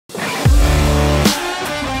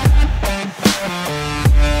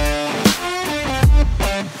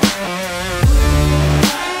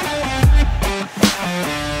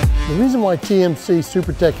why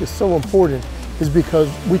TMCSuperTech is so important is because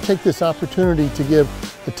we take this opportunity to give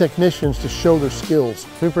the technicians to show their skills.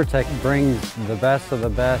 SuperTech brings the best of the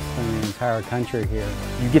best in the entire country here.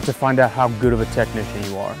 You get to find out how good of a technician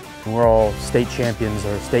you are. We're all state champions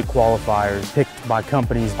or state qualifiers picked by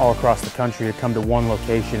companies all across the country to come to one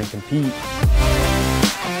location and compete.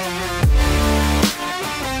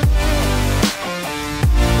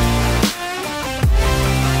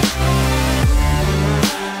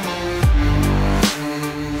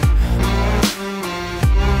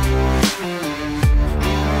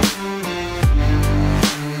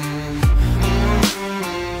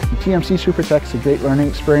 TMCSuperTech is a great learning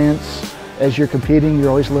experience. As you're competing, you're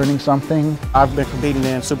always learning something. I've been competing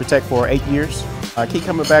in SuperTech for 8 years. I keep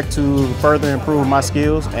coming back to further improve my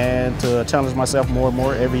skills and to challenge myself more and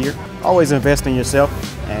more every year. Always invest in yourself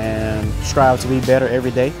and strive to be better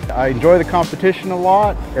every day. I enjoy the competition a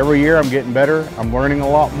lot. Every year I'm getting better. I'm learning a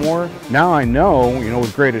lot more. Now I know,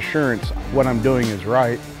 with great assurance, what I'm doing is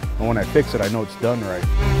right. And when I fix it, I know it's done right.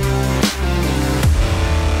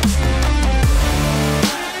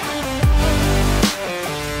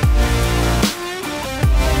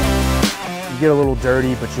 You get a little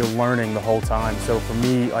dirty, but you're learning the whole time. So for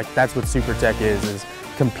me, that's what SuperTech is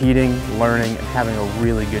competing, learning, and having a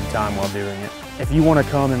really good time while doing it. If you want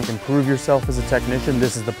to come and improve yourself as a technician,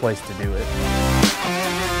 this is the place to do it.